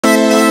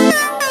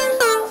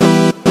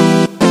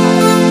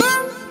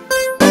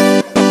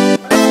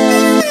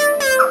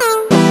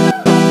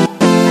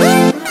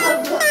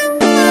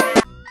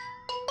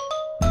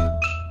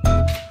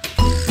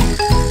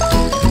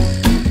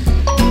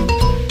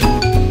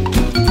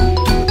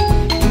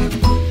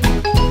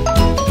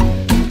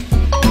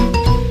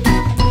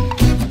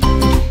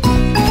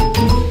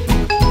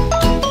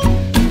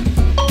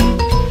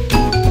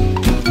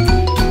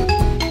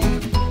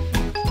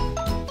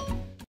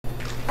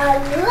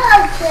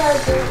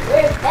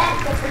we're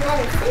back with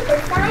another Super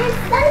Science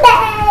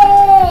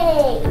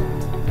Sunday!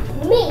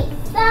 Me,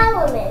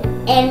 Solomon.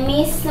 And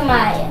me,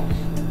 Samaya.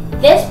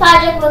 This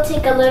project will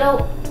take a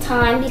little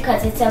time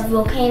because it's a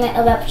volcano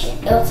eruption.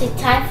 It will take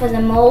time for the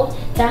mold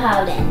to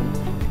harden.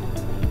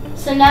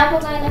 So now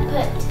we're going to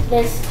put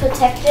this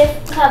protective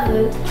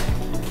cover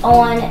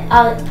on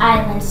our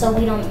island so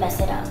we don't mess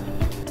it up.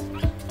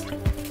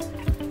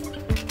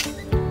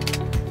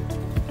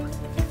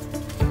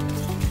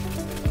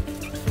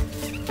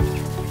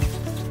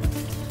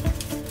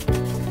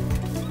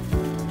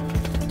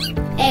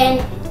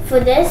 And for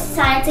this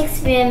science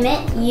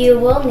experiment, you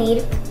will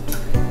need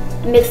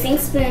mixing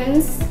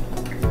spoons,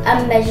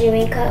 a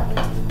measuring cup,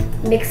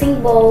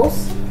 mixing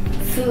bowls,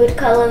 food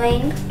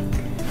coloring,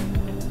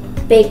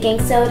 baking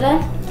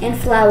soda, and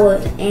flour,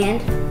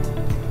 and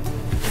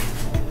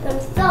some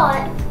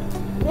salt,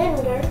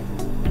 vinegar,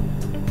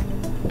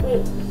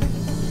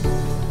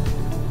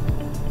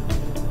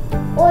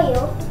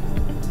 oil,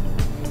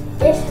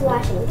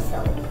 dishwashing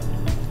soap.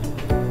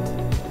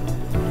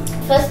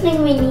 First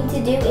thing we need to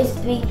do is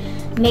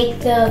make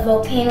the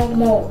volcano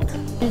mold.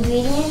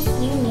 Ingredients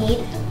you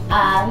need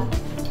are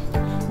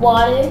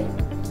water,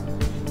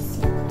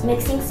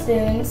 mixing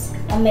spoons,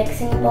 a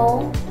mixing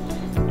bowl,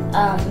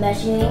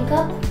 measuring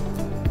cup,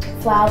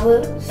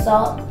 flour,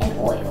 salt, and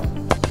oil.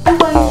 I'm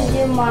going to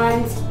do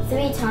mine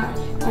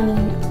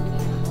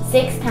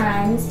 6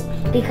 times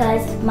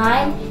because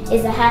mine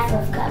is a half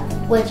of cup,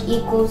 which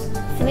equals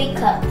 3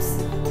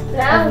 cups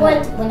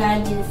when I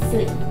do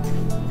 3.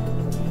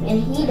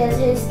 And he does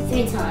his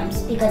 3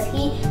 times because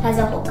he has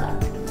a whole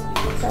cup.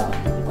 So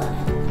I'm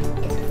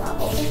gonna get the flour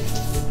over.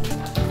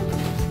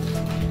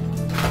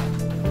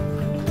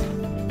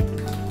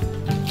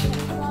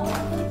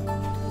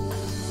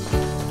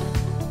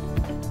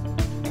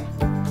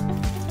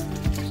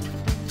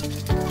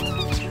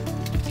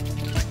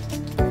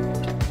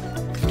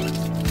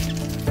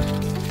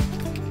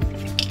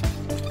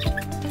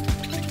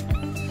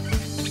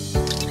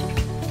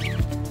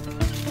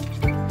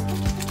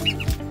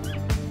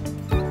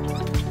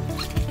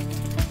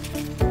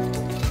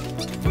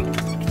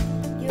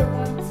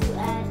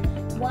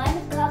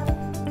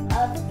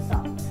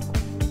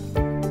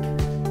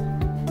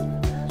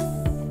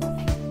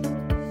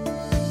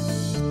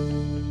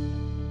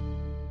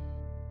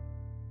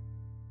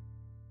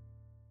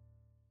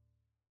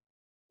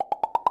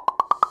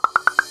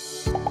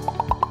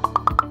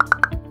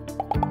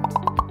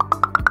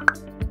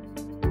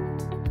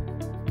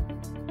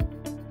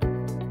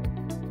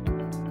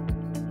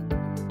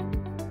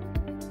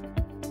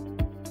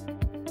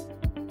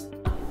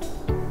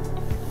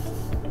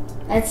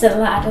 That's a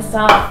lot of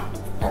salt.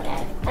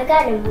 Okay. I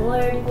got it more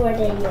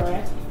than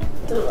yours.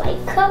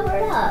 Like, cover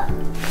it up.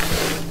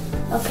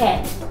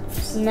 Okay.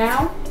 So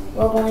now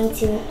we're going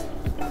to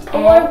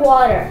pour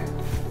water.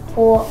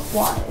 Pour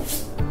water.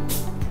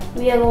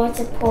 We are going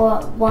to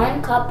pour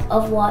 1 cup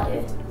of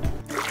water.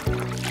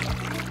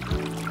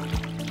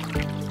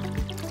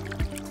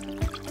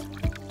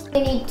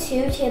 We need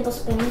 2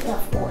 tablespoons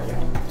of oil.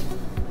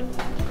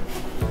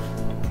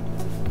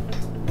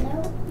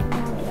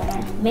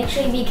 Make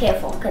sure you be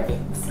careful because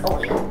it's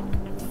oil.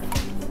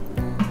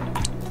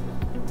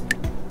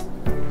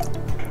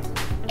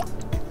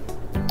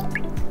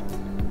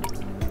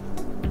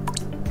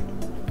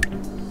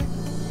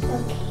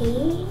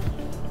 Okay,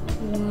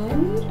 1,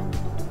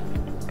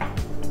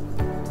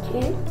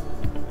 2.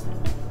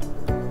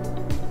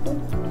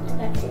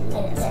 That's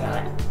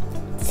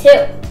 2.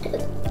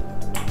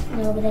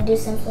 Now we're gonna do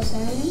some for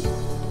ceremony.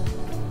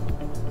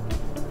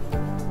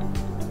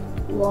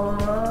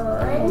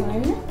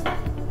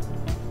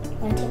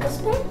 1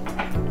 tablespoon?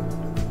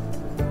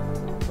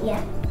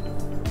 Yeah.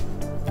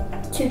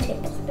 2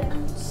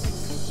 tablespoons.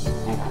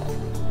 I got it.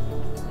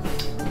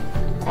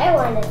 I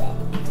wanted it.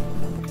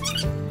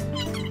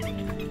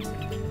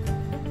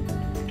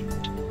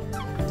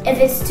 If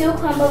it's too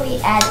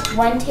crumbly, add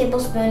 1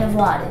 tablespoon of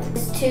water. If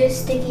it's too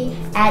sticky,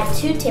 add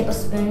 2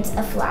 tablespoons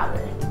of flour.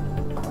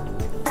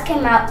 It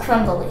came out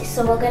crumbly,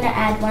 so we're gonna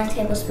add 1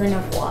 tablespoon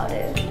of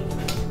water.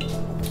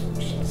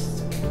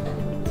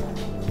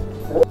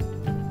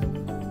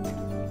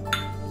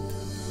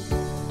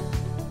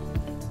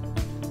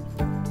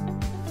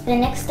 The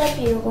next step,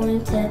 you're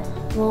going to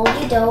roll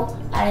the dough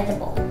out of the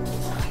bowl.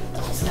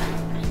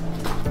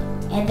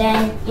 And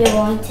then you're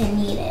going to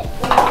knead it.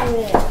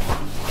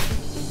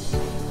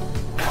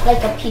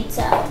 Like a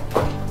pizza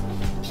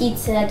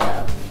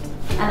dough,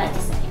 I like to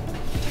say.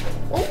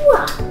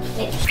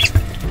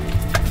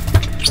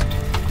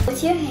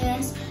 With your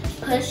hands,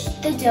 push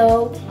the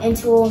dough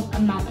into a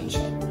mountain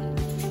shape.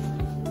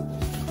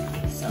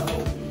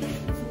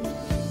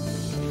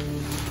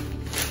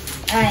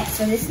 Alright,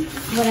 so this is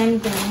what I'm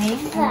doing. I'm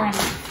going to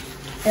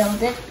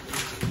build it.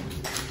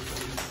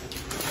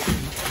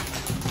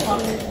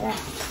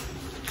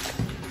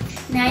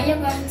 Now you're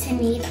going to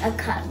need a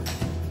cup.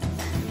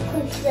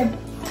 Push the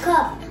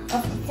cup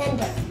of the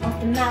center of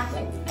the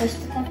mountain. Push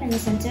the cup in the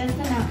center of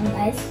the mountain,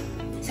 guys.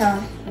 So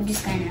I'm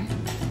just gonna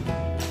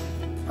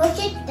push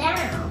it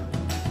down.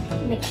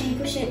 Make sure you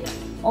push it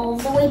all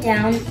the way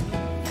down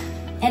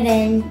and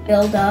then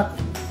build up.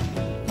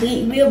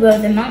 We'll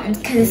build the mountains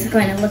because it's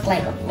going to look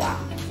like a block.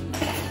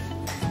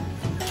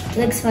 It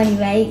looks funny,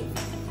 right?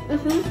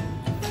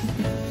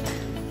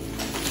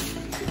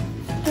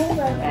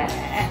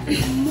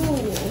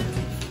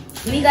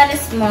 We got a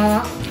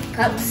small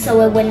cup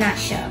so it would not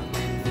show.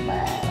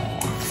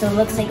 So it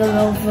looks like a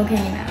real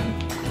volcano.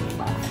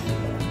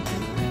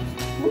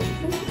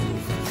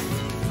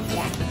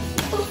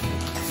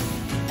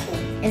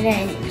 And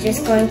then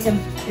just going to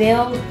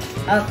build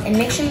up and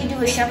make sure you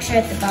do a structure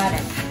at the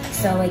bottom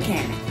so it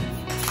can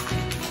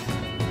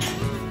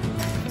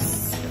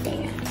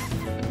stand.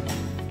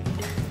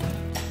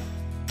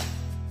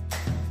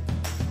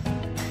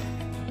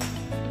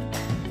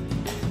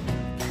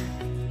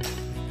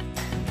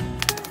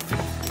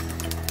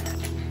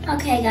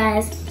 Okay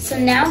guys, so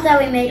now that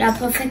we made our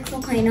perfect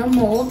volcano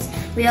molds,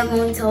 we are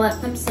going to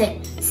let them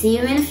sit. See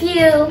you in a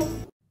few.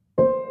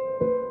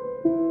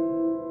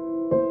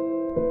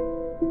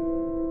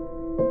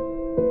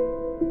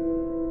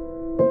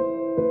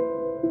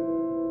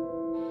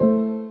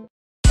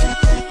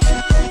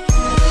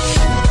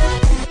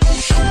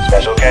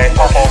 Okay.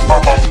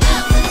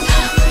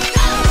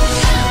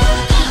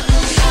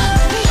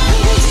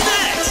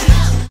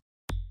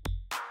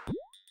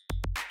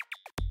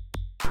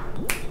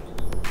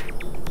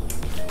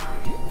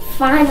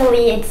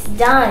 Finally, it's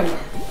done.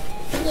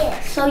 Yeah.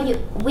 So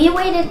we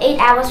waited 8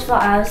 hours for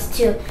us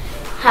to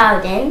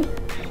harden,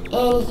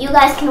 and you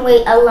guys can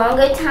wait a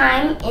longer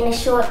time in a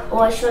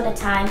shorter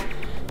time.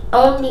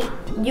 Only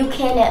you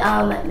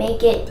can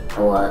make it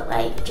or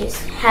like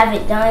just have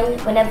it done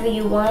whenever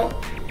you want.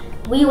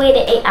 We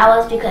waited 8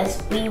 hours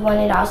because we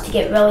wanted ours to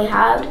get really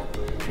hard.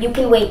 You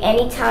can wait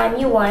any time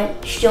you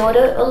want,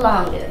 shorter or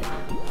longer.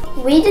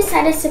 We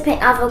decided to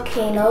paint our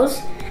volcanoes.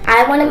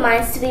 I wanted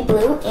mine to be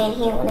blue and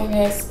he wanted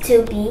his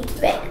to be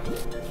red.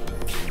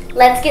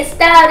 Let's get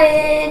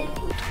started.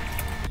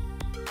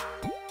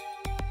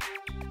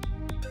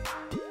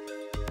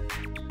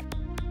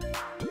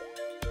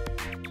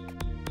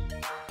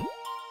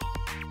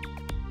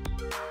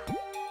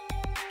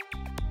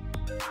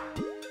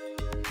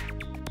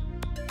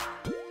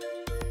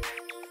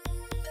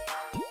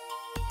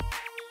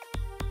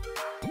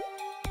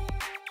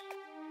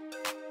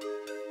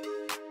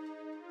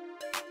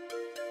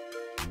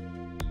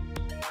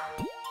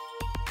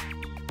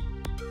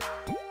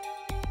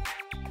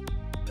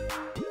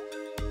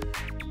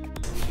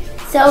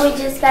 So we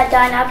just got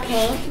done our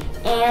paint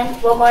and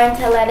we're going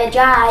to let it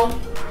dry.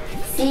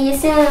 See you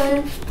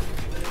soon.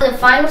 For the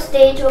final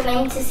stage, we're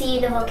going to see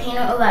the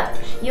volcano erupt.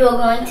 You are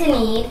going to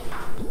need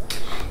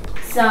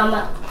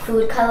some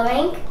food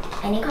coloring,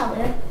 any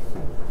color,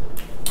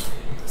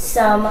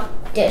 some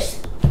dish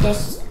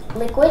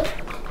liquid,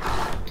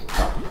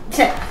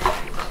 okay,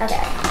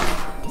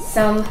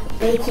 some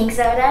baking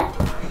soda,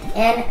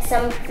 and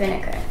some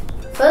vinegar.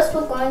 First,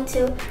 we're going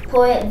to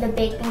pour the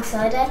baking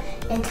soda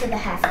into the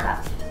half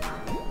cup.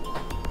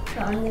 So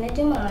I'm gonna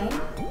do mine.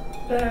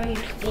 Where are you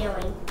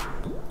feeling?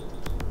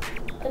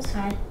 That's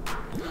fine.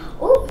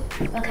 Ooh,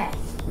 okay.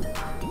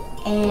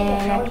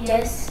 And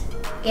just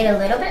get a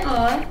little bit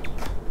more.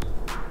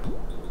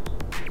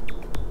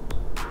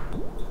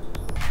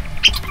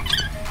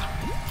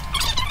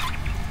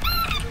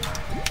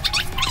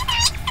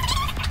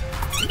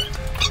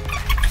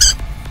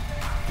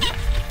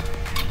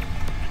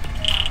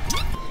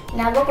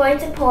 Now we're going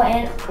to pour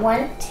in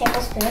 1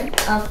 tablespoon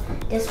of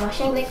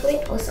dishwashing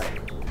liquid or soap.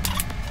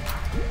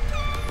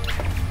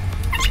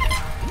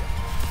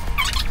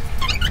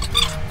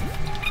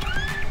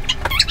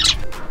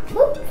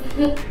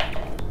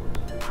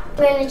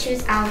 We're going to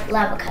choose our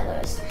lava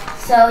colors.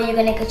 So you're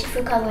going to get your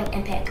food coloring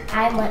and pick.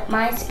 I want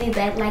mine to be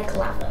red like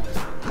lava.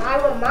 I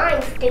want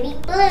mine to be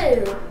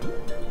blue.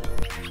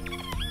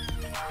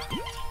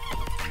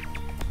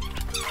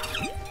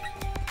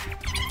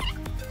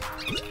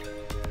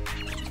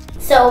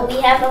 So we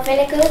have our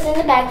vinegars in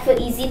the bag for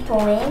easy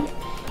pouring.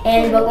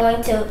 And we're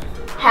going to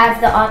have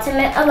the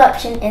ultimate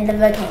eruption in the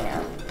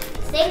volcano.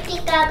 Safety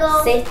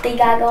goggles. Safety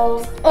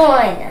goggles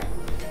on.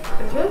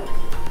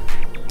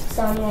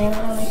 So I'm going to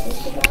put on my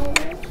safety goggles.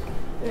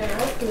 Now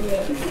let's do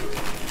this.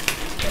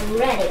 I'm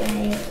ready.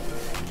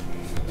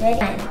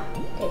 Ready?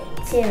 1,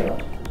 2,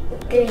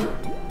 3,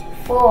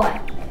 4,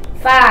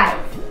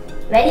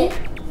 5. Ready?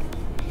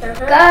 Go!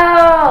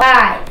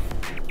 5.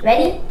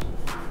 Ready?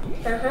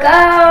 Go!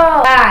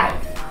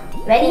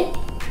 5. Ready?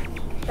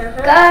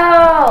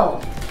 Go!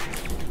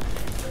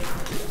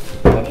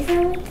 Ready,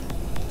 Sally?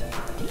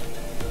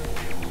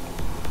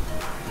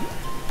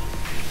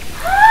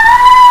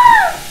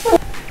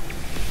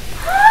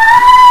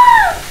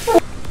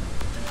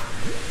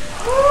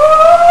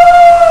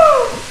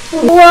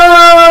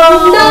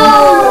 Whoa!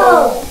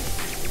 No!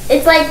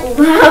 It's like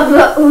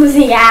lava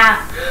oozing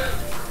out.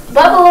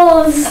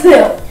 Bubbles!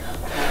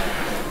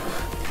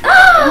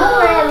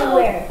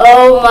 Everywhere.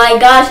 Oh my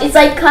gosh, it's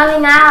like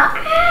coming out.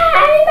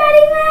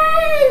 Everybody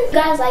run! You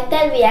guys like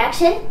that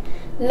reaction?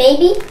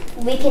 Maybe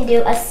we can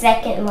do a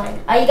second one.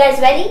 Are you guys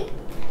ready?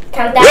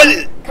 Count down.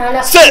 Ready, Count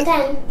up set, to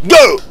 10.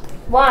 Go!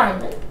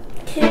 1,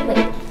 2,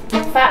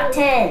 5,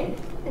 10,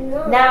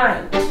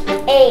 9,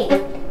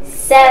 8,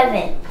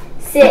 7,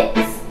 6,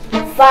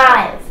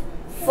 5,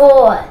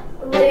 4,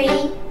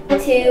 3,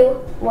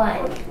 2, 1.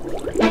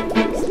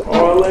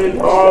 All in,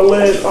 all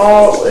in,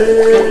 all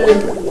in.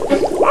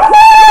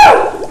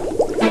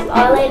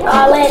 All in,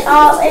 all in,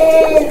 all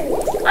in.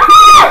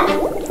 Ah!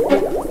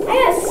 I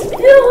got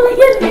spilled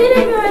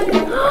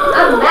vinegar.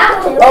 I'm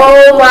about to.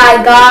 Oh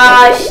my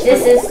gosh,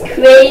 this is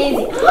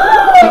crazy.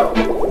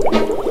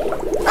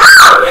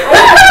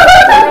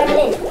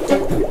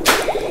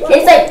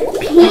 It's like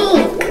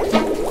pink.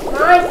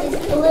 Mine is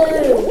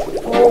blue.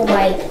 Oh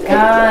my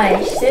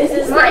gosh, this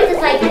is Mine is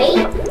like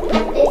pink.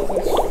 This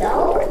is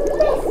so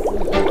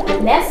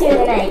messy. messier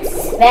than I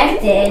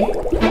expected.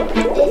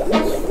 This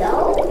is so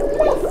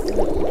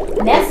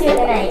messy. Messier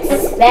than I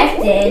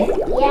expected.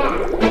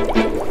 Yeah.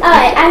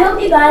 Alright, I hope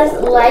you guys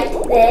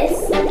liked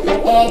this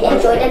and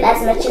enjoyed it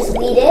as much as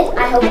we did.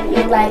 I hope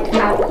you liked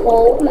our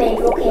homemade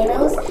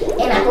volcanoes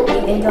and I hope you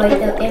enjoyed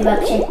the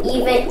eruption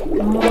even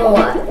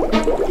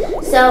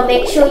more. So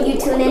make sure you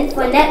tune in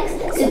for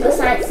next Super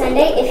Science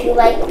Sunday if you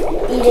like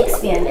these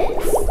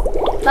experiments.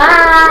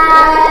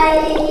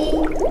 Bye!